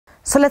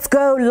So let's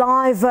go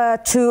live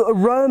to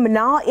Rome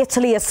now.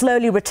 Italy is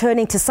slowly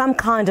returning to some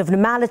kind of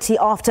normality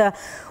after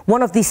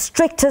one of the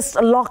strictest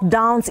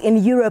lockdowns in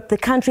Europe. The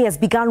country has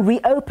begun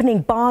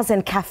reopening bars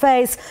and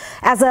cafes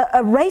as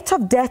a rate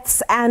of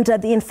deaths and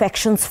the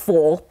infections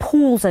fall.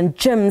 Pools and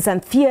gyms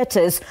and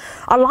theatres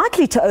are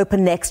likely to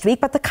open next week,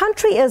 but the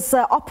country is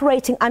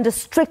operating under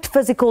strict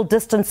physical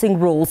distancing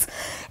rules.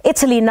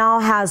 Italy now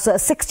has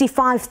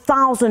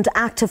 65,000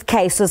 active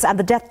cases and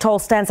the death toll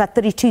stands at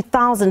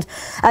 32,000.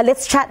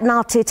 Let's chat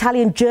now to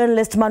Italian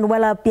journalist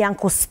Manuela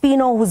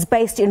Biancospino, who's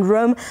based in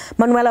Rome.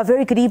 Manuela,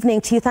 very good evening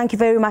to you. Thank you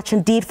very much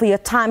indeed for your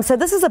time. So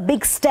this is a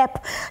big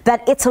step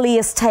that Italy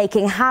is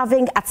taking,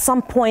 having at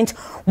some point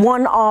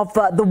one of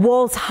the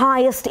world's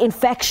highest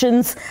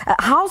infections.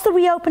 How's the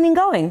reopening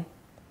going?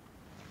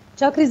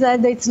 Ciao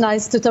Crisenda, it's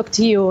nice to talk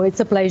to you. It's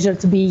a pleasure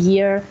to be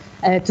here,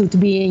 to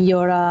be in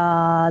your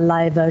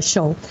live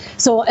show.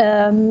 So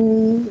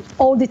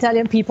all the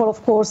Italian people,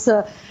 of course,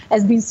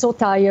 has been so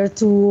tired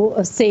to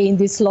stay in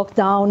this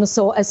lockdown.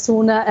 So as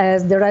soon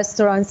as the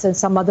restaurants and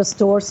some other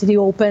stores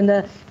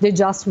reopened, they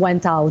just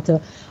went out.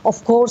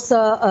 Of course,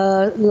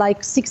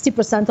 like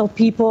 60% of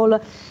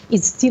people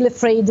is still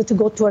afraid to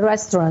go to a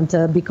restaurant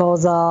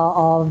because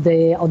of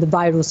the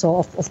virus,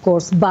 of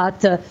course.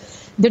 But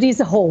there is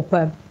a hope.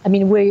 I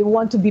mean, we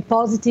want to be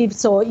positive.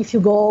 So if you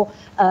go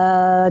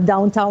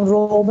downtown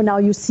Rome, now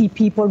you see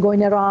people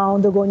going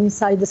around, going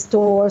inside the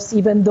stores,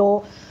 even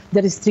though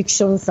the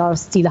restrictions are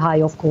still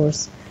high, of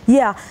course.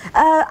 Yeah,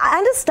 I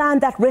understand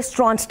that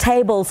restaurant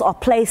tables are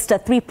placed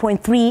at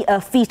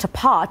 3.3 feet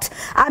apart.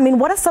 I mean,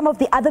 what are some of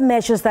the other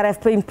measures that have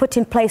been put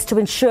in place to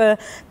ensure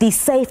the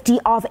safety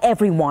of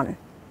everyone?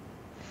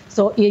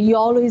 So you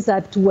always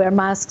have to wear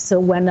masks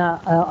when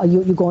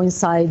you go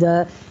inside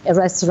a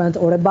restaurant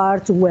or a bar,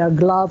 to wear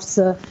gloves,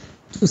 to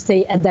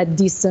stay at that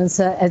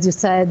distance, as you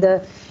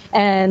said.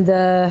 And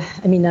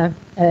I mean,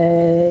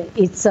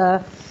 it's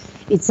a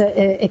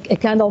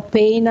kind of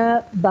pain,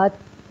 but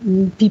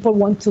people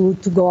want to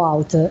go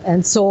out,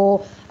 and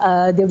so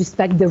they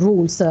respect the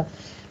rules.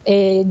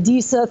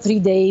 These 3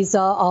 days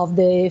of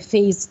the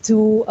phase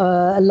 2,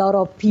 a lot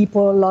of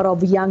people, a lot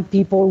of young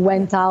people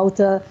went out,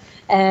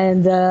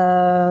 and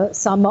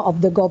some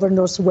of the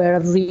governors were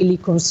really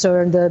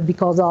concerned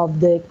because of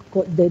the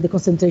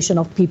concentration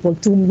of people,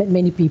 too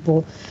many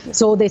people.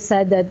 So they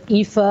said that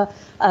if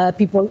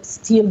people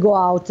still go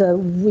out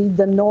with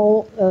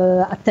no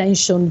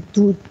attention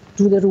to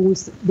the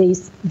rules,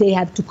 they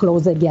have to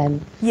close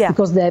again,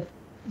 because they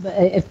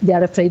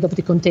are afraid of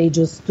the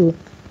contagious to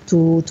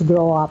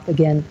grow up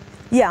again.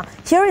 Yeah,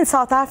 here in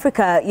South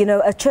Africa, you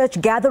know,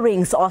 church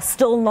gatherings are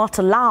still not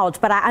allowed,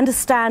 but I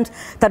understand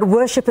that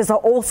worshippers are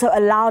also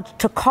allowed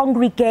to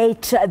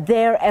congregate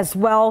there as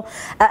well.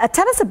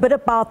 Tell us a bit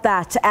about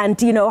that,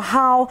 and you know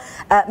how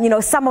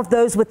some of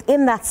those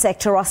within that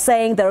sector are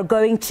saying they're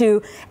going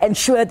to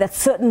ensure that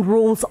certain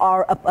rules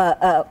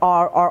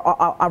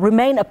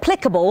remain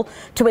applicable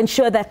to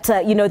ensure that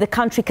the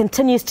country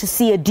continues to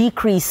see a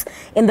decrease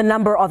in the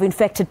number of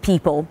infected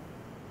people.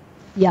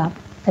 Yeah.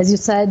 As you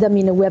said, I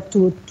mean, we have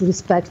to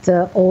respect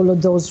all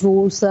of those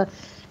rules,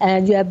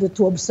 and you have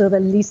to observe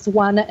at least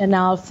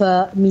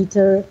 1.5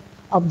 meter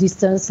of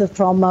distance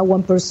from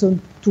one person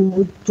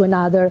to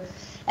another.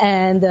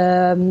 And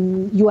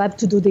you have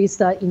to do this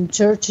in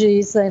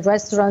churches, in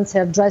restaurants,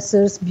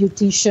 hairdressers,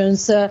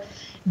 beauticians,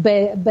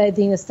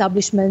 bedding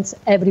establishments,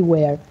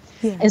 everywhere.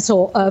 Yeah. And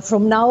so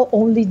from now,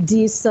 only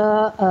these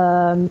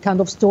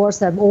kind of stores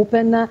have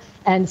opened,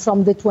 and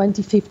from the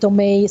 25th of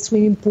May,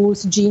 swimming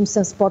pools, gyms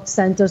and sports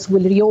centers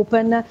will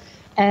reopen,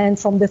 and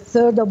from the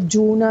 3rd of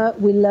June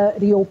will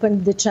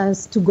reopen the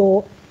chance to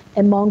go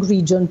among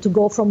regions, to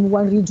go from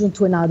one region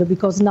to another,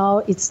 because now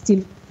it's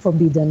still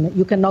forbidden.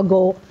 You cannot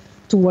go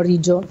to one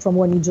region, from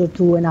one region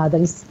to another.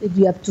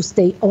 You have to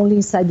stay only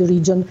inside the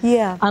region,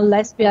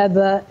 unless you have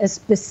a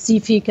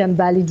specific and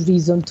valid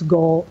reason to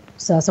go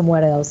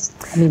somewhere else.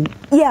 I mean,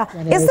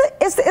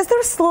 is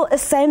there still a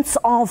sense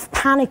of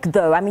panic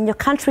though? I mean, your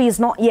country is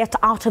not yet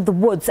out of the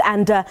woods,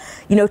 and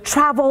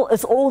travel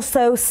is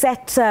also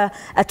set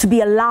to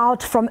be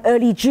allowed from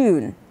early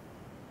June.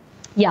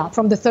 Yeah,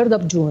 from the 3rd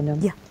of June.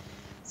 Yeah.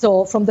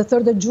 So from the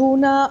 3rd of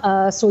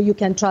June, so you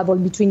can travel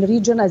between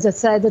regions. As I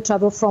said,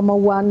 travel from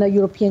one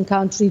European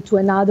country to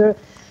another.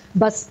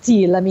 But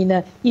still, I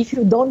mean, if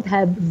you don't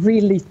have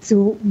really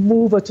to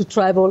move or to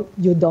travel,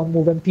 you don't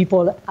move, and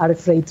people are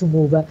afraid to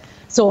move.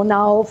 So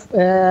now,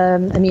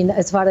 I mean,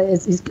 as far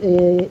as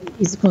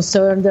is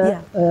concerned,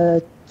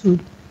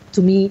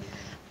 to me,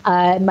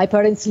 my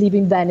parents live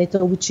in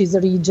Veneto, which is a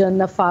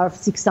region far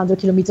 600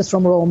 kilometers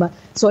from Rome.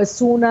 So as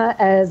soon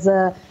as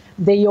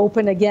they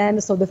open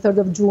again, so the 3rd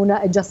of June,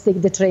 I just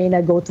take the train,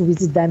 I go to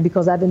visit them,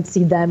 because I haven't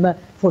seen them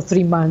for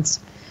 3 months.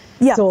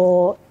 Yeah.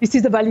 So this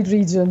is a valid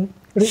reason,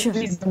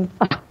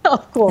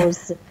 of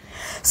course.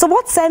 So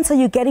what sense are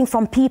you getting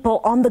from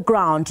people on the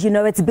ground? You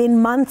know, it's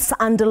been months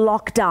under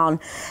lockdown,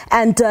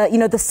 and, you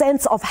know, the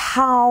sense of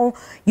how,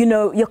 you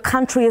know, your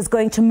country is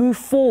going to move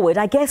forward.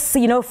 I guess,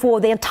 you know, for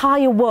the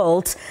entire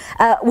world,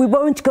 we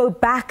won't go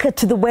back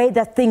to the way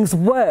that things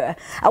were.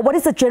 What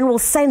is the general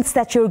sense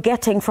that you're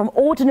getting from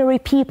ordinary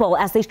people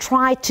as they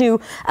try to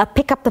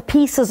pick up the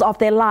pieces of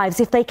their lives,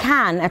 if they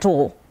can at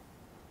all?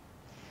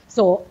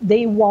 So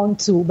they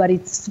want to, but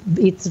it's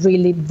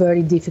really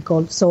very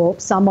difficult. So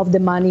some of the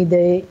money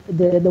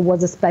that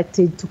was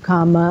expected to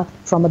come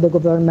from the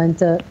government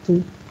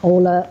to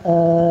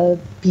all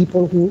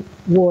people who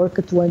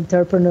work, to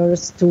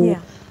entrepreneurs, to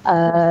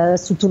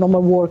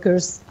normal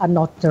workers are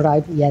not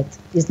arrived yet.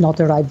 Is not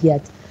arrived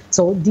yet.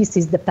 So this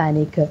is the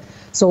panic.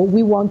 So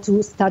we want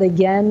to start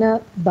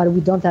again, but we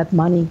don't have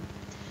money.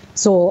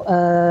 So,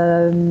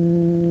 I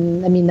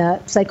mean,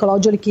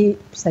 psychologically,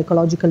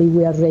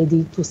 we are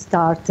ready to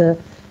start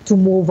to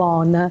move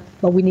on,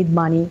 but we need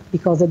money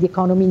because the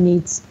economy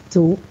needs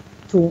to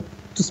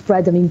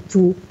spread. I mean,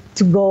 to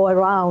go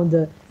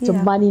around. So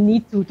money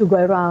needs to go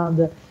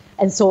around.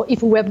 And so,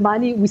 if we have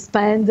money, we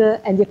spend,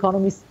 and the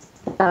economy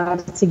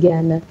starts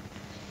again.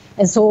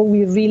 And so,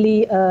 we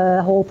really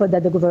hope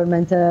that the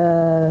government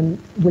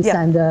will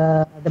send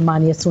the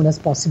money as soon as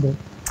possible.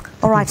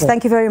 All right,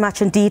 thank you very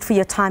much indeed for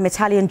your time.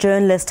 Italian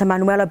journalist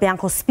Emanuela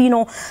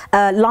Biancospino,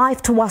 live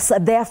to us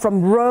there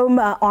from Rome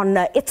on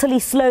Italy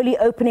slowly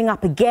opening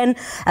up again.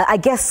 I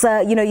guess,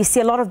 you know, you see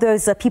a lot of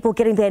those people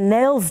getting their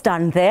nails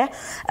done there.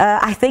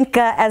 I think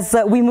as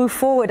we move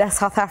forward as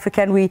South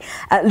Africa and we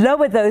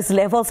lower those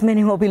levels,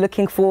 many will be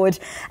looking forward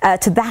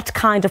to that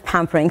kind of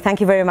pampering. Thank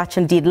you very much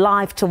indeed,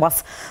 live to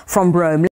us from Rome.